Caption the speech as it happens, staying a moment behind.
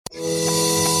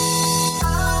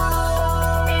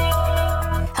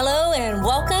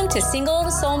to Single to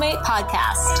Soulmate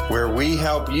Podcast, where we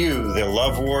help you, the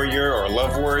love warrior or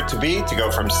love warrior to be, to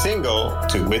go from single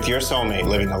to with your soulmate,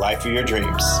 living the life of your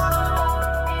dreams.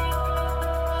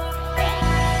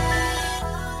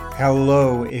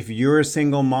 Hello, if you're a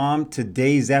single mom,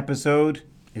 today's episode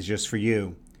is just for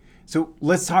you. So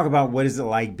let's talk about what is it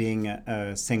like being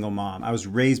a single mom. I was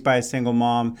raised by a single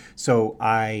mom, so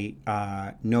I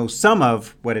know some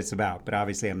of what it's about, but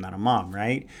obviously I'm not a mom,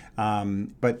 right?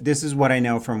 But this is what I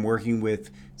know from working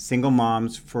with single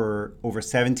moms for over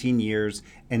 17 years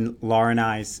and Laura and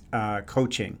I's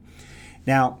coaching.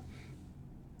 Now,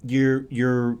 you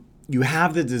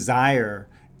have the desire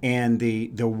and the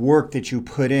work that you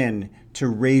put in to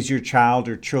raise your child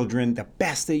or children the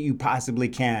best that you possibly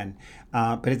can.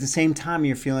 But at the same time,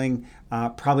 you're feeling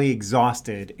probably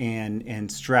exhausted and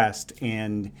stressed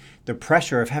and the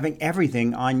pressure of having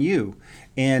everything on you.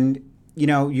 And, you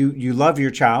know, you love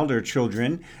your child or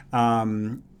children,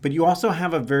 but you also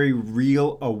have a very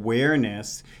real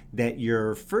awareness that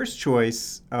your first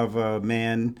choice of a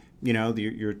man, you know,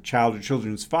 your child or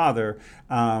children's father,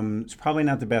 is probably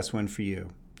not the best one for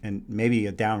you, and maybe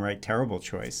a downright terrible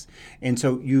choice. And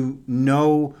so you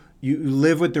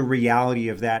live with the reality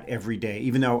of that every day,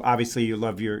 even though obviously you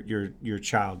love your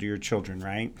child or your children,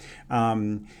 right?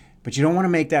 But you don't want to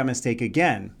make that mistake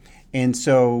again. And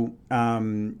so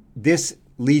this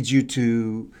leads you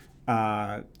to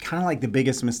kind of like the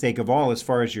biggest mistake of all as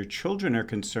far as your children are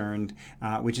concerned,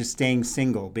 which is staying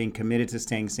single, being committed to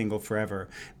staying single forever.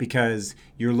 Because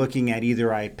you're looking at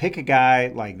either I pick a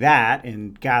guy like that,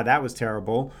 and God, that was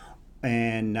terrible,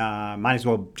 and might as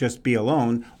well just be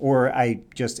alone, or I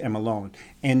just am alone.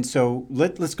 And so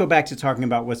let's go back to talking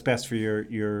about what's best for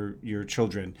your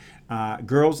children.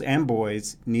 Girls and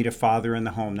boys need a father in the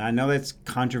home. Now, I know that's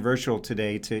controversial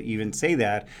today to even say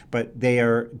that, but they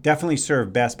are definitely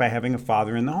served best by having a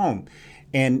father in the home.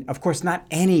 And of course, not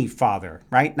any father,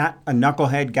 right? Not a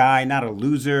knucklehead guy, not a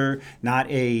loser, not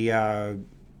a,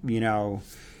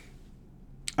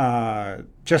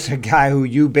 just a guy who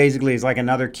you basically is like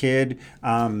another kid.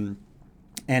 I'm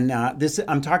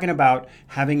talking about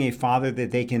having a father that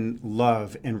they can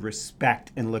love and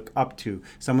respect and look up to,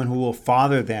 someone who will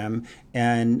father them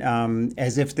and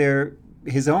as if they're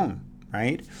his own,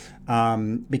 right?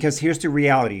 Because here's the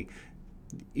reality.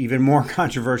 Even more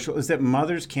controversial is that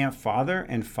mothers can't father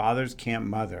and fathers can't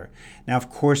mother. Now, of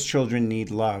course, children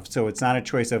need love. So it's not a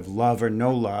choice of love or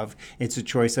no love. It's a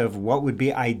choice of what would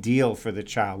be ideal for the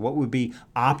child, what would be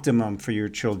optimum for your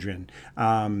children.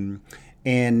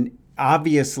 And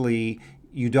obviously,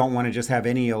 you don't want to just have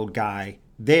any old guy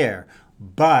there.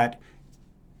 But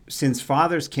since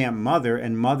fathers can't mother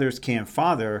and mothers can't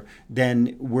father,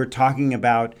 then we're talking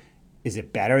about, is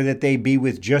it better that they be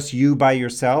with just you by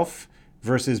yourself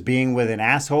versus being with an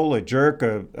asshole, a jerk,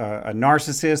 a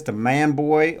narcissist, a man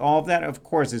boy, all of that? Of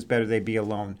course, it's better they be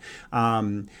alone.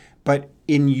 But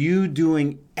in you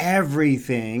doing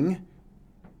everything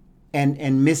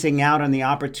and missing out on the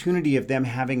opportunity of them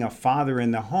having a father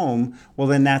in the home, well,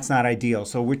 then that's not ideal.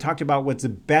 So we talked about what's the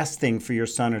best thing for your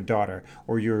son or daughter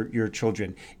or your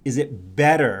children. Is it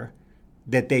better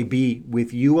that they be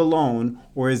with you alone,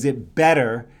 or is it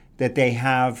better that they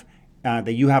have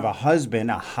that you have a husband,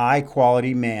 a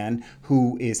high-quality man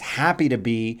who is happy to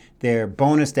be their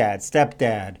bonus dad,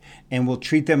 stepdad, and will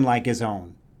treat them like his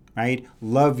own, right?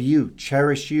 Love you,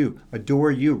 cherish you, adore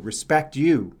you, respect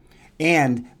you,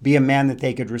 and be a man that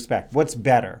they could respect. What's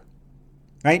better,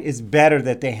 right? It's better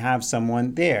that they have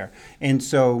someone there. And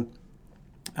so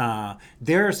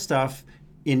there's stuff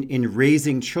in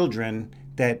raising children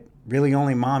that really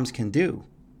only moms can do,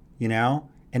 you know,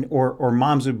 and or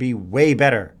moms would be way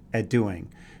better at doing.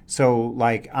 So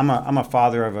like I'm a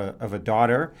father of a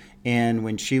daughter, and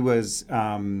when she was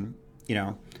coming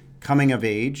of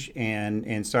age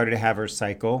and started to have her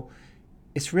cycle,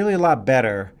 it's really a lot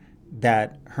better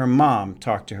that her mom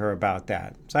talked to her about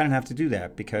that. So I didn't have to do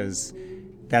that, because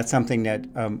that's something that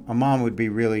a mom would be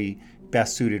really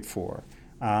best suited for.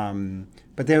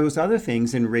 But there was other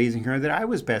things in raising her that I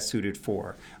was best suited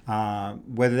for,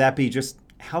 whether that be just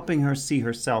helping her see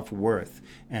her self-worth,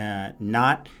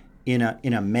 not in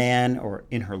a man or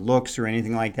in her looks or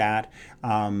anything like that,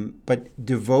 but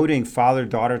devoting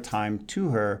father-daughter time to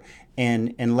her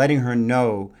and letting her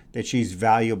know that she's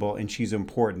valuable and she's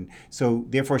important. So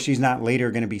therefore, she's not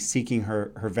later going to be seeking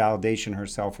her validation, her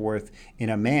self-worth in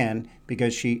a man,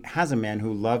 because she has a man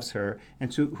who loves her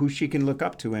and who she can look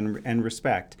up to and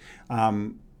respect.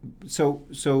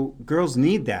 So girls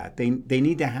need that. They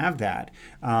need to have that.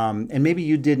 And maybe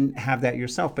you didn't have that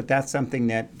yourself, but that's something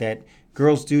that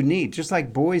girls do need, just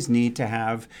like boys need to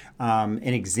have an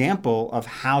example of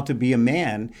how to be a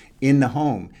man in the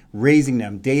home, raising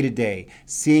them day to day,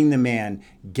 seeing the man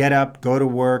get up, go to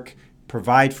work,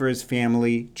 provide for his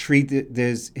family, treat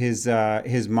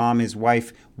his mom, his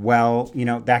wife well,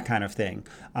 that kind of thing.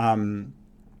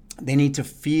 They need to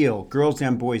feel, girls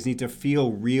and boys need to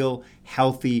feel real,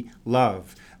 healthy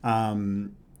love.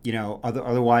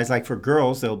 Otherwise, like for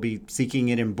girls, they'll be seeking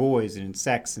it in boys and in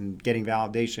sex and getting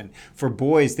validation. For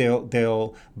boys,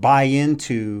 they'll buy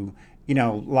into, a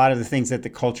lot of the things that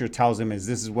the culture tells them is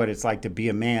this is what it's like to be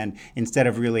a man, instead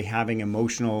of really having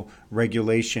emotional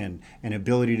regulation and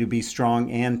ability to be strong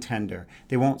and tender.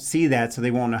 They won't see that, so they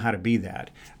won't know how to be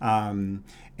that.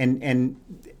 And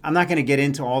I'm not going to get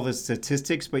into all the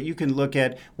statistics, but you can look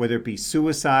at whether it be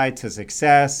suicide to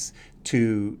success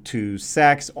to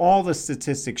sex. All the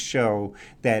statistics show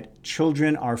that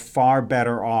children are far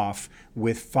better off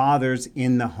with fathers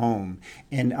in the home.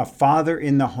 And a father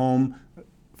in the home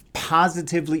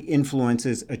positively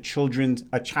influences a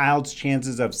child's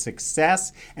chances of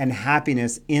success and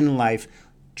happiness in life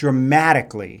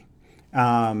dramatically.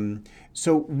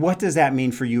 So what does that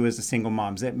mean for you as a single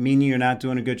mom? Does that mean you're not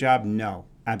doing a good job? No,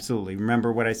 absolutely.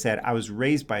 Remember what I said. I was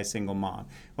raised by a single mom.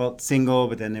 Well, single,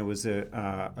 but then there was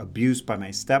abuse by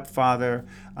my stepfather.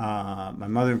 My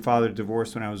mother and father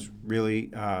divorced when I was really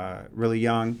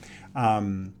young.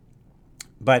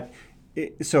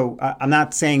 So I'm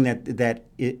not saying that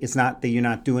it's not that you're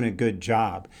not doing a good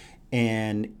job.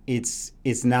 And it's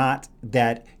not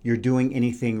that you're doing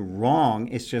anything wrong.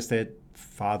 It's just that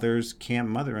fathers can't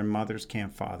mother and mothers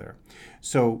can't father.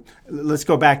 So let's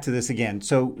go back to this again.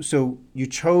 So you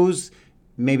chose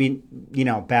maybe,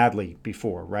 badly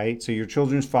before, right? So your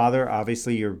children's father,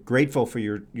 obviously you're grateful for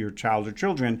your child or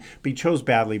children, but you chose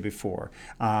badly before.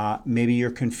 Maybe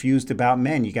you're confused about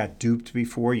men. You got duped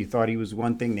before. You thought he was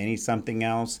one thing, then he's something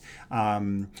else.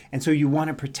 And so you want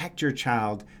to protect your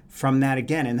child from that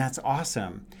again, and that's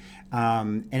awesome.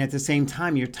 And at the same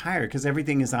time, you're tired because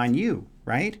everything is on you,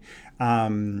 right?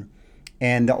 And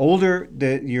the older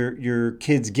your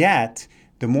kids get,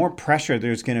 the more pressure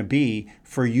there's going to be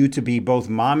for you to be both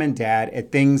mom and dad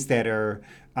at things that are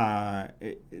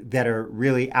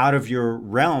really out of your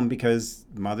realm, because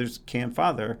mothers can't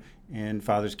father and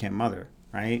fathers can't mother,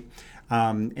 right?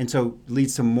 And so it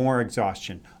leads to more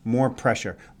exhaustion, more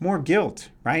pressure, more guilt,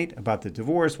 right? About the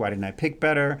divorce. Why didn't I pick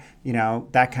better?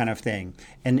 That kind of thing.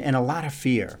 And a lot of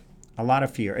fear.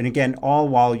 And again, all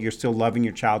while you're still loving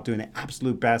your child, doing the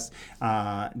absolute best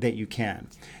that you can.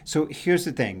 So here's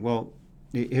the thing. Well,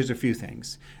 here's a few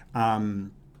things. We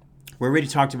already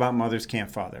talked about mothers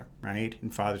can't father, right?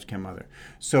 And fathers can't mother.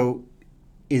 So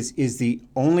is the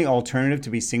only alternative to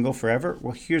be single forever?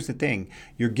 Well, here's the thing.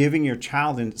 You're giving your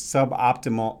child a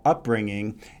suboptimal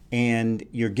upbringing, and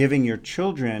you're giving your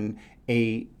children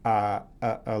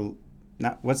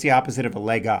what's the opposite of a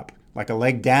leg up? Like a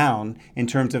leg down in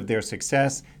terms of their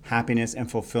success, happiness,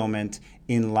 and fulfillment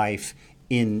in life,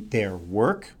 in their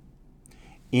work,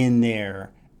 in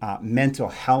their mental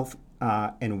health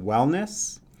and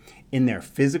wellness, in their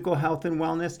physical health and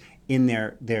wellness, in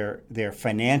their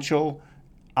financial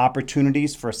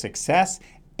opportunities for success,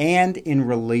 and in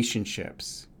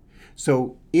relationships.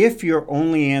 So if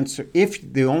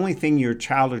the only thing your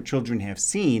child or children have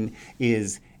seen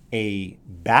is a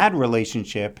bad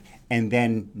relationship and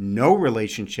then no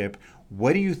relationship,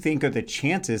 what do you think are the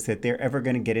chances that they're ever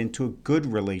going to get into a good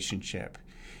relationship?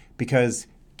 Because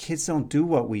kids don't do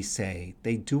what we say,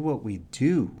 they do what we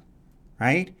do,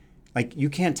 right? Like, you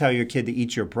can't tell your kid to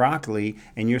eat your broccoli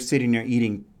and you're sitting there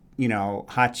eating,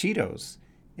 hot Cheetos.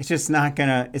 It's just not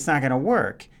gonna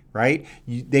work, right?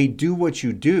 They do what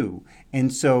you do.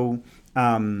 And so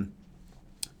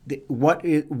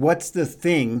what's the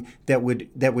thing that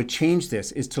would change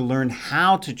this is to learn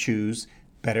how to choose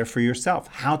better for yourself,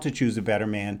 how to choose a better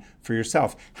man for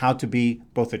yourself, how to be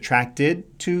both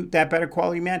attracted to that better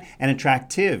quality man and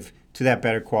attractive to that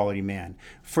better quality man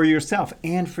for yourself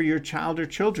and for your child or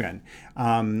children.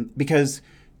 Because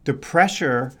the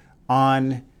pressure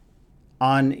on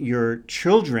your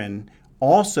children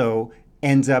also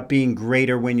ends up being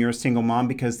greater when you're a single mom,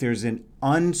 because there's an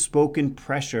unspoken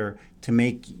pressure to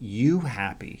make you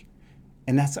happy.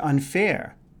 And that's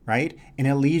unfair, right? And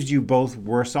it leaves you both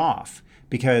worse off,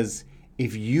 because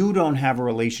if you don't have a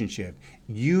relationship,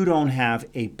 you don't have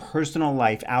a personal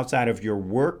life outside of your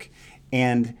work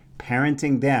and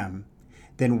parenting them,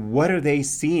 then what are they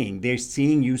seeing? They're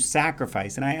seeing you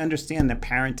sacrifice. And I understand that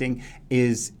parenting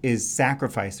is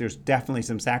sacrifice. There's definitely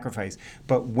some sacrifice.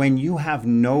 But when you have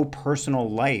no personal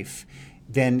life,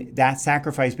 then that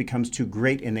sacrifice becomes too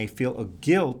great and they feel a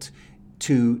guilt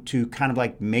to kind of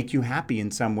like make you happy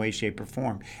in some way, shape, or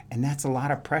form. And that's a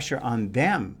lot of pressure on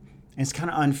them. And it's kind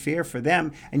of unfair for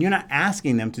them. And you're not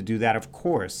asking them to do that, of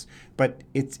course, but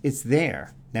it's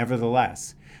there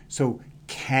nevertheless. So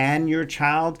can your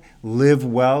child live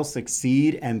well,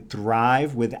 succeed, and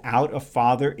thrive without a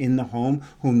father in the home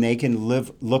whom they can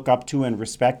look up to and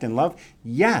respect and love?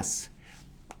 Yes.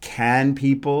 Can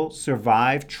people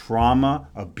survive trauma,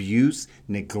 abuse,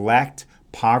 neglect,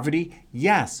 poverty?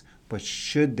 Yes. But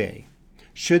should they?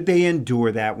 Should they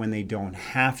endure that when they don't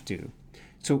have to?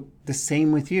 So the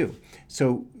same with you.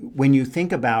 So when you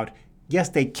think about, yes,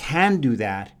 they can do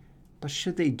that, but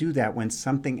should they do that when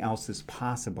something else is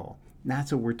possible? And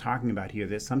that's what we're talking about here,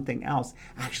 that something else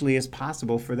actually is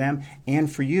possible for them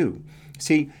and for you.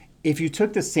 See, if you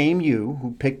took the same you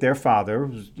who picked their father,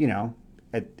 you know,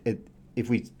 if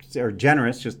we are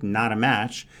generous, just not a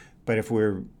match, but if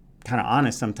we're kind of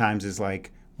honest sometimes is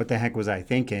like, what the heck was I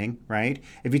thinking, right?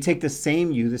 If you take the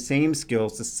same you, the same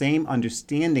skills, the same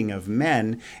understanding of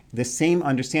men, the same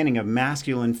understanding of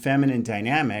masculine, feminine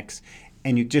dynamics,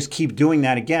 and you just keep doing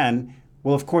that again,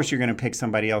 well, of course, you're going to pick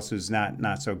somebody else who's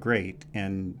not so great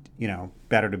and, you know,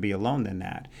 better to be alone than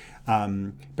that.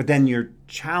 But then your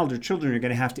child or children are going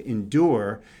to have to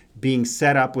endure being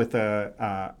set up with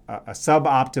a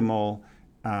suboptimal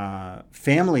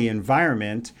family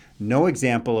environment, no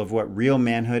example of what real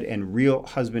manhood and real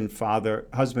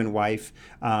husband-wife,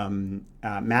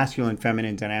 masculine,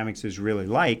 feminine dynamics is really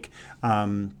like.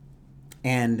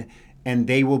 And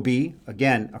they will be,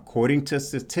 again, according to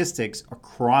statistics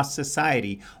across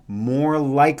society, more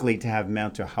likely to have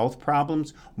mental health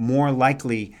problems, more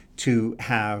likely to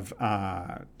have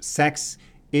sex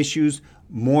issues,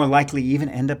 more likely even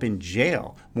end up in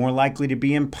jail, more likely to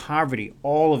be in poverty,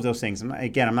 all of those things.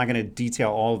 Again, I'm not going to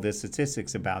detail all of the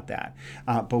statistics about that.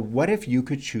 But what if you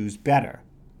could choose better?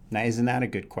 Now, isn't that a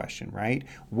good question, right?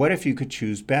 What if you could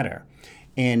choose better?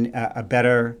 And a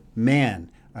better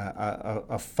man,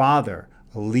 a father,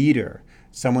 a leader,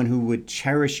 someone who would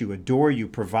cherish you, adore you,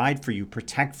 provide for you,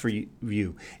 protect for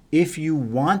you. If you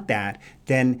want that,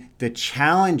 then the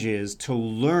challenge is to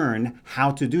learn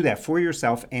how to do that for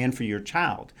yourself and for your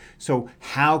child. So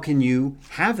how can you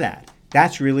have that?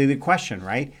 That's really the question,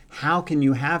 right? How can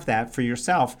you have that for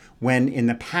yourself when in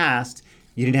the past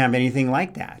you didn't have anything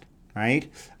like that, right?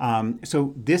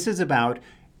 So this is about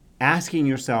asking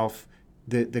yourself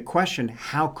the question,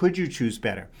 how could you choose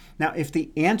better? Now, if the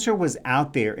answer was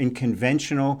out there in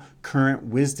conventional current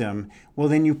wisdom, well,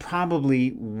 then you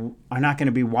probably are not going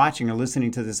to be watching or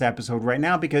listening to this episode right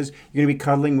now because you're going to be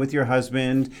cuddling with your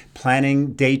husband,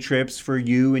 planning day trips for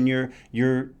you and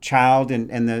your child and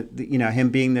the you know, him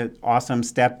being the awesome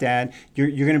stepdad.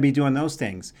 You're going to be doing those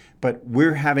things. But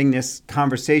we're having this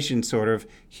conversation sort of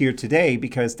here today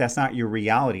because that's not your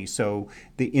reality. So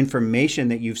the information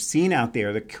that you've seen out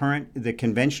there, the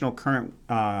conventional current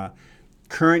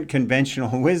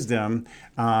conventional wisdom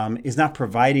is not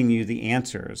providing you the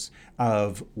answers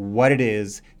of what it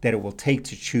is that it will take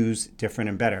to choose different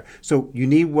and better. So you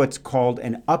need what's called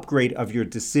an upgrade of your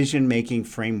decision-making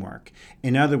framework.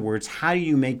 In other words, how do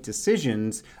you make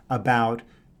decisions about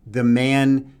the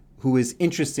man who is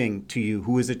interesting to you,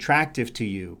 who is attractive to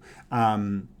you?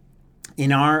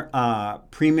 In our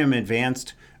premium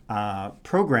advanced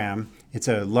program, it's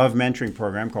a love mentoring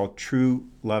program called True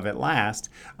Love at Last.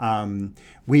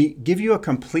 We give you a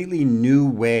completely new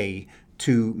way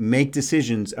to make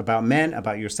decisions about men,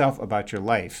 about yourself, about your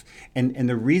life. And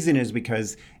the reason is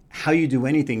because how you do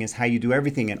anything is how you do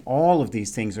everything. And all of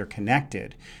these things are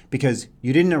connected because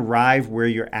you didn't arrive where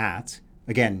you're at.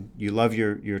 Again, you love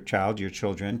your child, your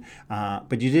children,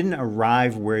 but you didn't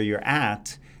arrive where you're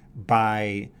at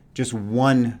by just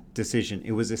one decision.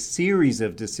 It was a series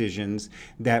of decisions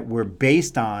that were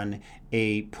based on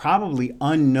a probably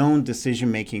unknown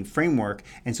decision-making framework.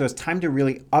 And so it's time to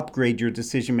really upgrade your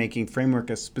decision-making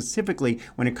framework, specifically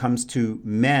when it comes to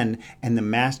men and the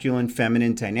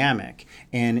masculine-feminine dynamic.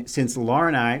 And since Laura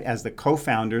and I, as the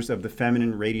co-founders of the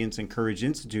Feminine Radiance and Courage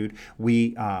Institute,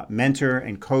 we mentor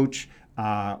and coach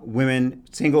women,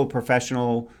 single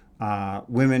professional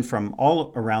women from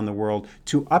all around the world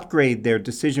to upgrade their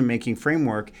decision-making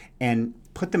framework and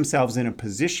put themselves in a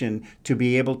position to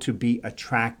be able to be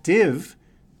attractive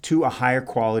to a higher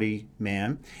quality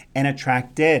man and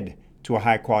attracted to a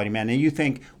high quality man. And you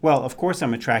think, well, of course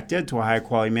I'm attracted to a higher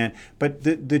quality man, but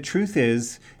the truth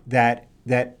is that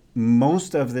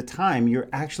most of the time, you're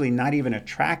actually not even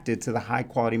attracted to the high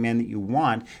quality man that you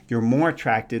want. You're more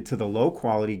attracted to the low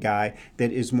quality guy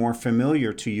that is more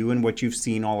familiar to you and what you've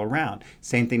seen all around.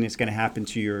 Same thing is going to happen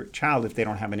to your child if they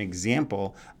don't have an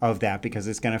example of that because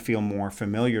it's going to feel more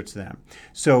familiar to them.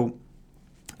 So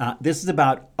This is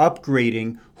about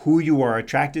upgrading who you are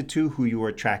attracted to, who you are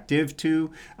attractive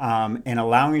to, and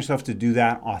allowing yourself to do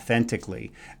that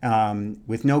authentically,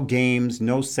 with no games,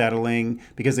 no settling.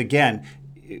 Because again,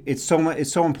 it's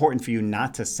so important for you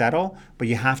not to settle, but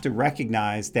you have to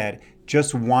recognize that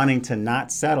just wanting to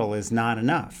not settle is not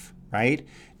enough, right?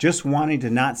 Just wanting to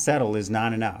not settle is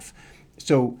not enough.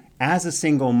 So as a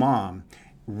single mom,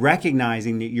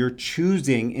 recognizing that you're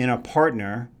choosing in a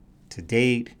partner to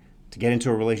date, to get into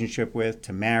a relationship with,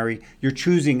 to marry, you're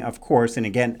choosing, of course, and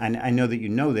again, I know that you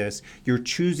know this, you're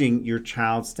choosing your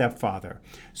child's stepfather.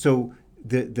 So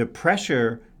the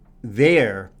pressure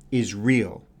there is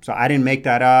real. So I didn't make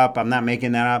that up. I'm not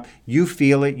making that up. You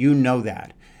feel it. You know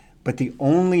that. But the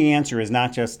only answer is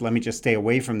not just, let me just stay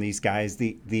away from these guys.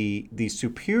 The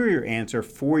superior answer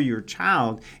for your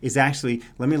child is actually,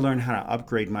 let me learn how to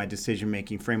upgrade my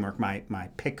decision-making framework, my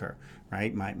picker,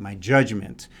 right? My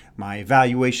judgment, my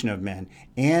evaluation of men,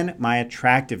 and my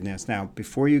attractiveness. Now,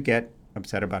 before you get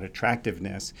upset about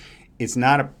attractiveness, it's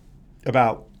not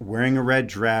about wearing a red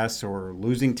dress or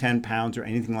losing 10 pounds or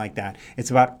anything like that.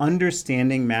 It's about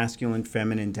understanding masculine,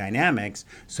 feminine dynamics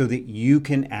so that you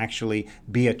can actually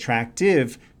be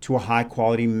attractive to a high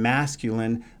quality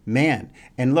masculine man.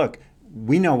 And look,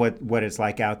 we know what it's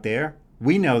like out there.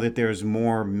 We know that there's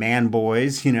more man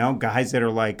boys, guys that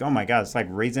are like, oh my God, it's like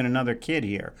raising another kid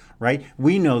here, right?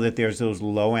 We know that there's those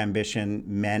low ambition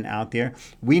men out there.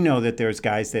 We know that there's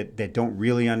guys that don't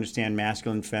really understand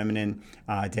masculine, feminine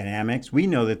dynamics. We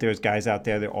know that there's guys out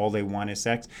there that all they want is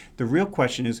sex. The real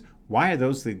question is, why are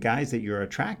those the guys that you're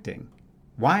attracting?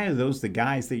 Why are those the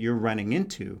guys that you're running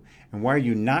into? And why are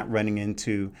you not running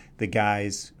into the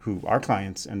guys who our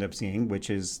clients end up seeing, which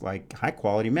is like high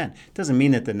quality men? It doesn't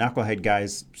mean that the knucklehead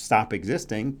guys stop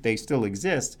existing. They still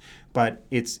exist, but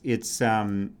it's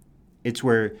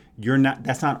where you're not,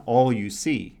 that's not all you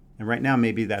see. And right now,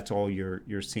 maybe that's all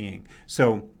you're seeing.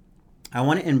 So I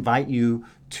want to invite you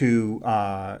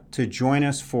to join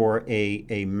us for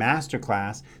a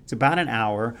masterclass. It's about an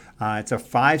hour. It's a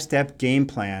 5-step game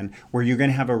plan where you're going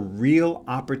to have a real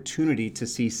opportunity to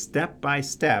see step by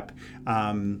step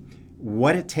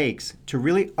what it takes to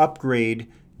really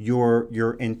upgrade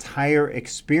your entire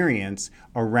experience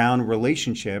around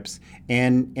relationships.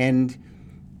 And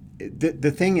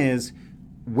the thing is,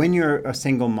 when you're a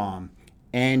single mom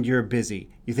and you're busy,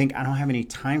 you think, I don't have any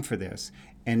time for this.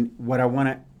 And what I want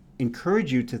to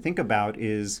encourage you to think about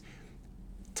is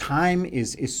time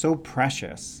is so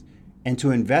precious, and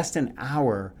to invest an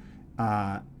hour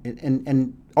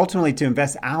and ultimately to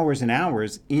invest hours and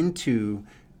hours into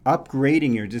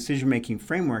upgrading your decision-making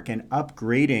framework and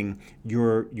upgrading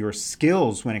your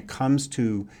skills when it comes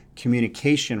to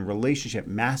communication, relationship,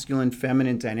 masculine,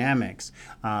 feminine dynamics,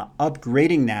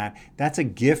 upgrading that's a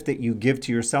gift that you give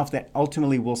to yourself that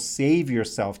ultimately will save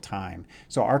yourself time.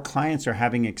 So our clients are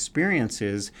having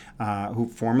experiences, who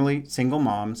formerly single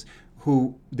moms,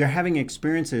 who they're having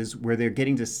experiences where they're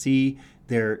getting to see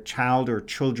their child or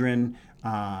children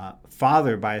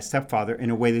fathered by a stepfather in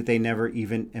a way that they never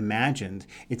even imagined.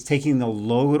 It's taking the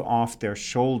load off their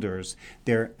shoulders.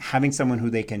 They're having someone who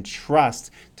they can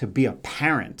trust to be a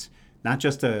parent, not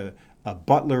just a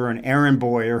butler or an errand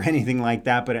boy or anything like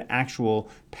that, but an actual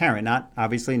parent,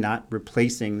 obviously not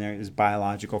replacing his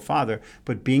biological father,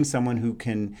 but being someone who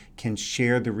can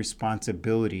share the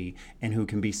responsibility and who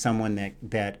can be someone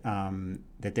that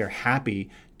they're happy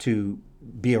to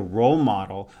be a role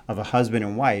model of a husband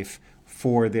and wife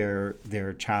for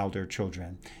their child or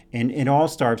children. And it all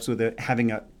starts with having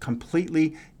a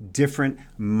completely different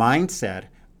mindset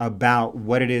about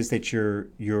what it is that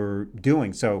you're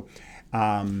doing. So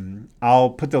I'll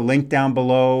put the link down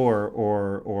below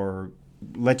or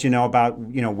let you know about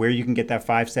where you can get that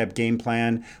 5-step game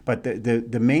plan. But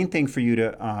the main thing for you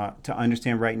to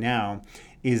understand right now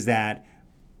is that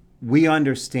we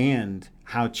understand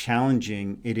how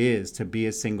challenging it is to be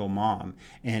a single mom,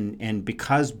 and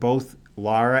because both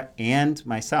Laura and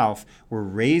myself were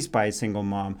raised by a single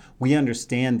mom, we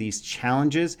understand these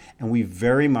challenges, and we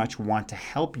very much want to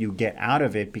help you get out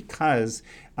of it because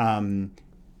of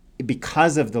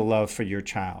the love for your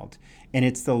child. And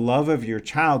it's the love of your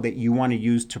child that you want to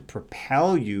use to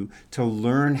propel you to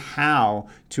learn how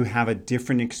to have a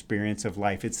different experience of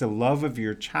life. It's the love of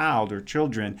your child or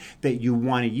children that you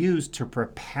want to use to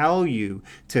propel you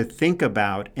to think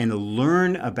about and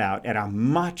learn about at a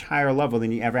much higher level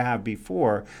than you ever have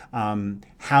before,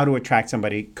 how to attract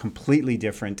somebody completely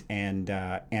different and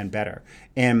better.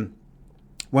 And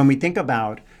when we think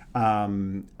about all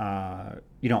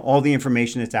the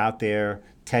information that's out there,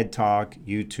 TED Talk,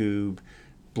 YouTube,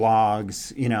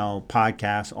 blogs,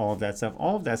 podcasts, all of that stuff.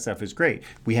 All of that stuff is great.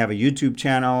 We have a YouTube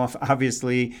channel,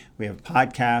 obviously. We have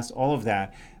podcasts, all of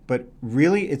that. But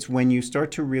really, it's when you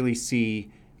start to really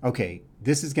see, okay,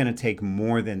 this is going to take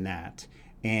more than that.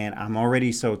 And I'm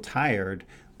already so tired,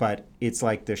 but it's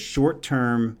like the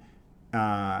short-term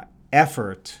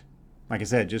effort. Like I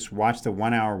said, just watch the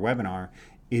 1-hour webinar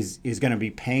is going to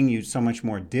be paying you so much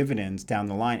more dividends down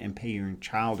the line and pay your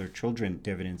child or children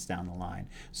dividends down the line.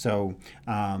 So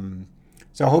I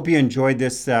hope you enjoyed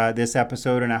this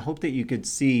episode, and I hope that you could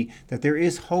see that there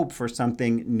is hope for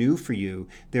something new for you.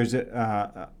 There's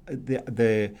the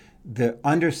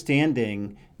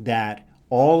understanding that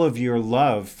all of your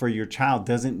love for your child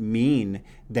doesn't mean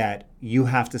that you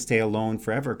have to stay alone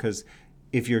forever, because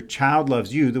if your child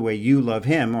loves you the way you love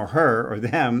him or her or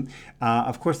them,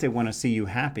 of course they want to see you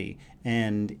happy.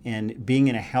 And being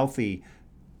in a healthy,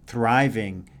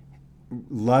 thriving,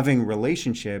 loving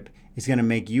relationship is going to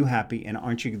make you happy. And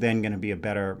aren't you then going to be a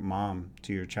better mom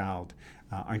to your child?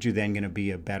 Aren't you then going to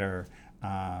be a better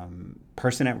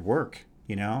person at work,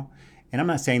 And I'm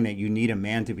not saying that you need a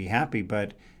man to be happy,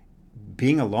 but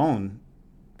being alone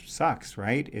sucks,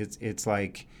 right? It's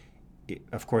like,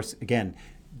 of course, again,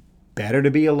 better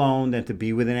to be alone than to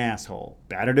be with an asshole.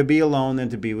 Better to be alone than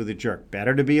to be with a jerk.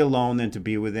 Better to be alone than to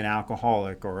be with an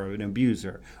alcoholic or an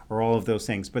abuser or all of those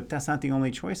things. But that's not the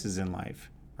only choices in life,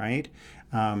 right?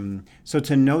 So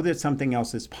to know that something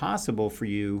else is possible for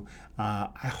you,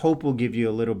 I hope will give you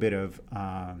a little bit of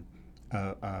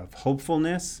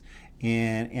hopefulness.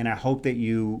 And I hope that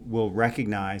you will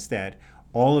recognize that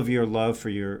all of your love for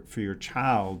your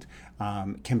child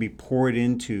can be poured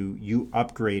into you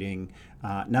upgrading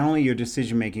not only your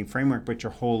decision-making framework, but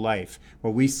your whole life.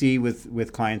 What we see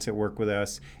with clients that work with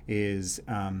us is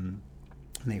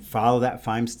they follow that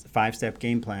five-step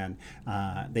game plan.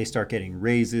 They start getting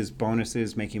raises,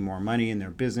 bonuses, making more money in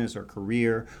their business or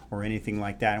career or anything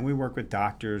like that. And we work with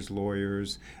doctors,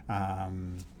 lawyers,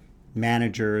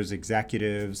 managers,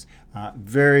 executives,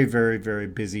 very, very, very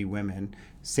busy women,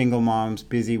 single moms,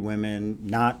 busy women,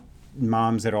 not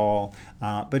moms at all,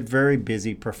 but very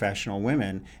busy professional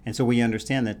women. And so we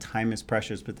understand that time is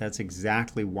precious, but that's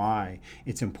exactly why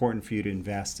it's important for you to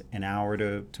invest an hour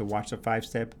to watch the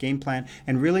 5-step game plan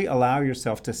and really allow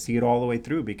yourself to see it all the way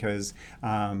through. Because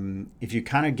if you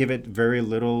kind of give it very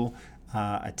little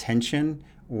attention,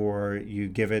 or you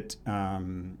give it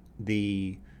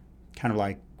the kind of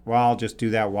like, well, I'll just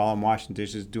do that while I'm washing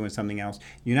dishes, doing something else,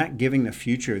 you're not giving the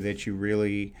future that you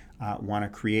really want to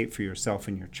create for yourself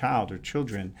and your child or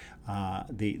children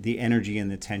the energy and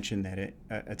the attention that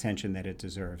it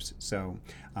deserves. So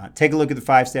take a look at the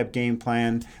 5-step game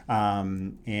plan,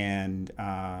 and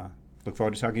look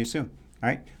forward to talking to you soon. All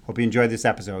right. Hope you enjoyed this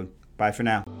episode. Bye for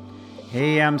now.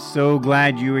 Hey, I'm so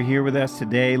glad you were here with us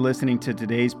today listening to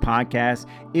today's podcast.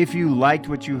 If you liked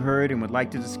what you heard and would like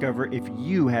to discover if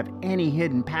you have any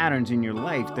hidden patterns in your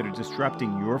life that are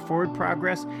disrupting your forward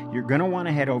progress, you're going to want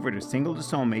to head over to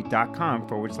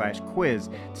singletosoulmate.com/quiz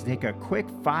to take a quick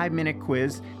 5-minute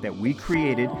quiz that we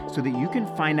created so that you can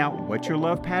find out what your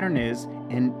love pattern is,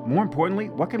 and more importantly,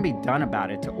 what can be done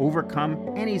about it to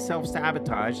overcome any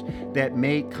self-sabotage that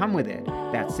may come with it.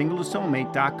 That's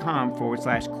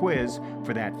singletosoulmate.com/quiz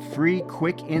for that free,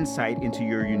 quick insight into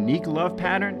your unique love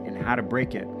pattern and how to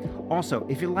break it. Also,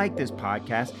 if you like this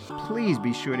podcast, please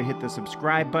be sure to hit the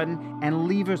subscribe button and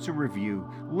leave us a review.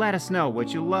 Let us know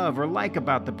what you love or like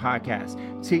about the podcast.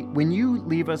 See, when you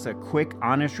leave us a quick,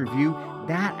 honest review,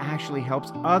 that actually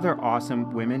helps other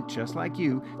awesome women just like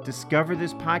you discover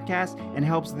this podcast and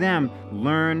helps them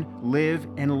learn, live,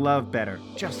 and love better,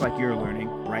 just like you're learning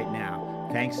right now.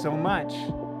 Thanks so much.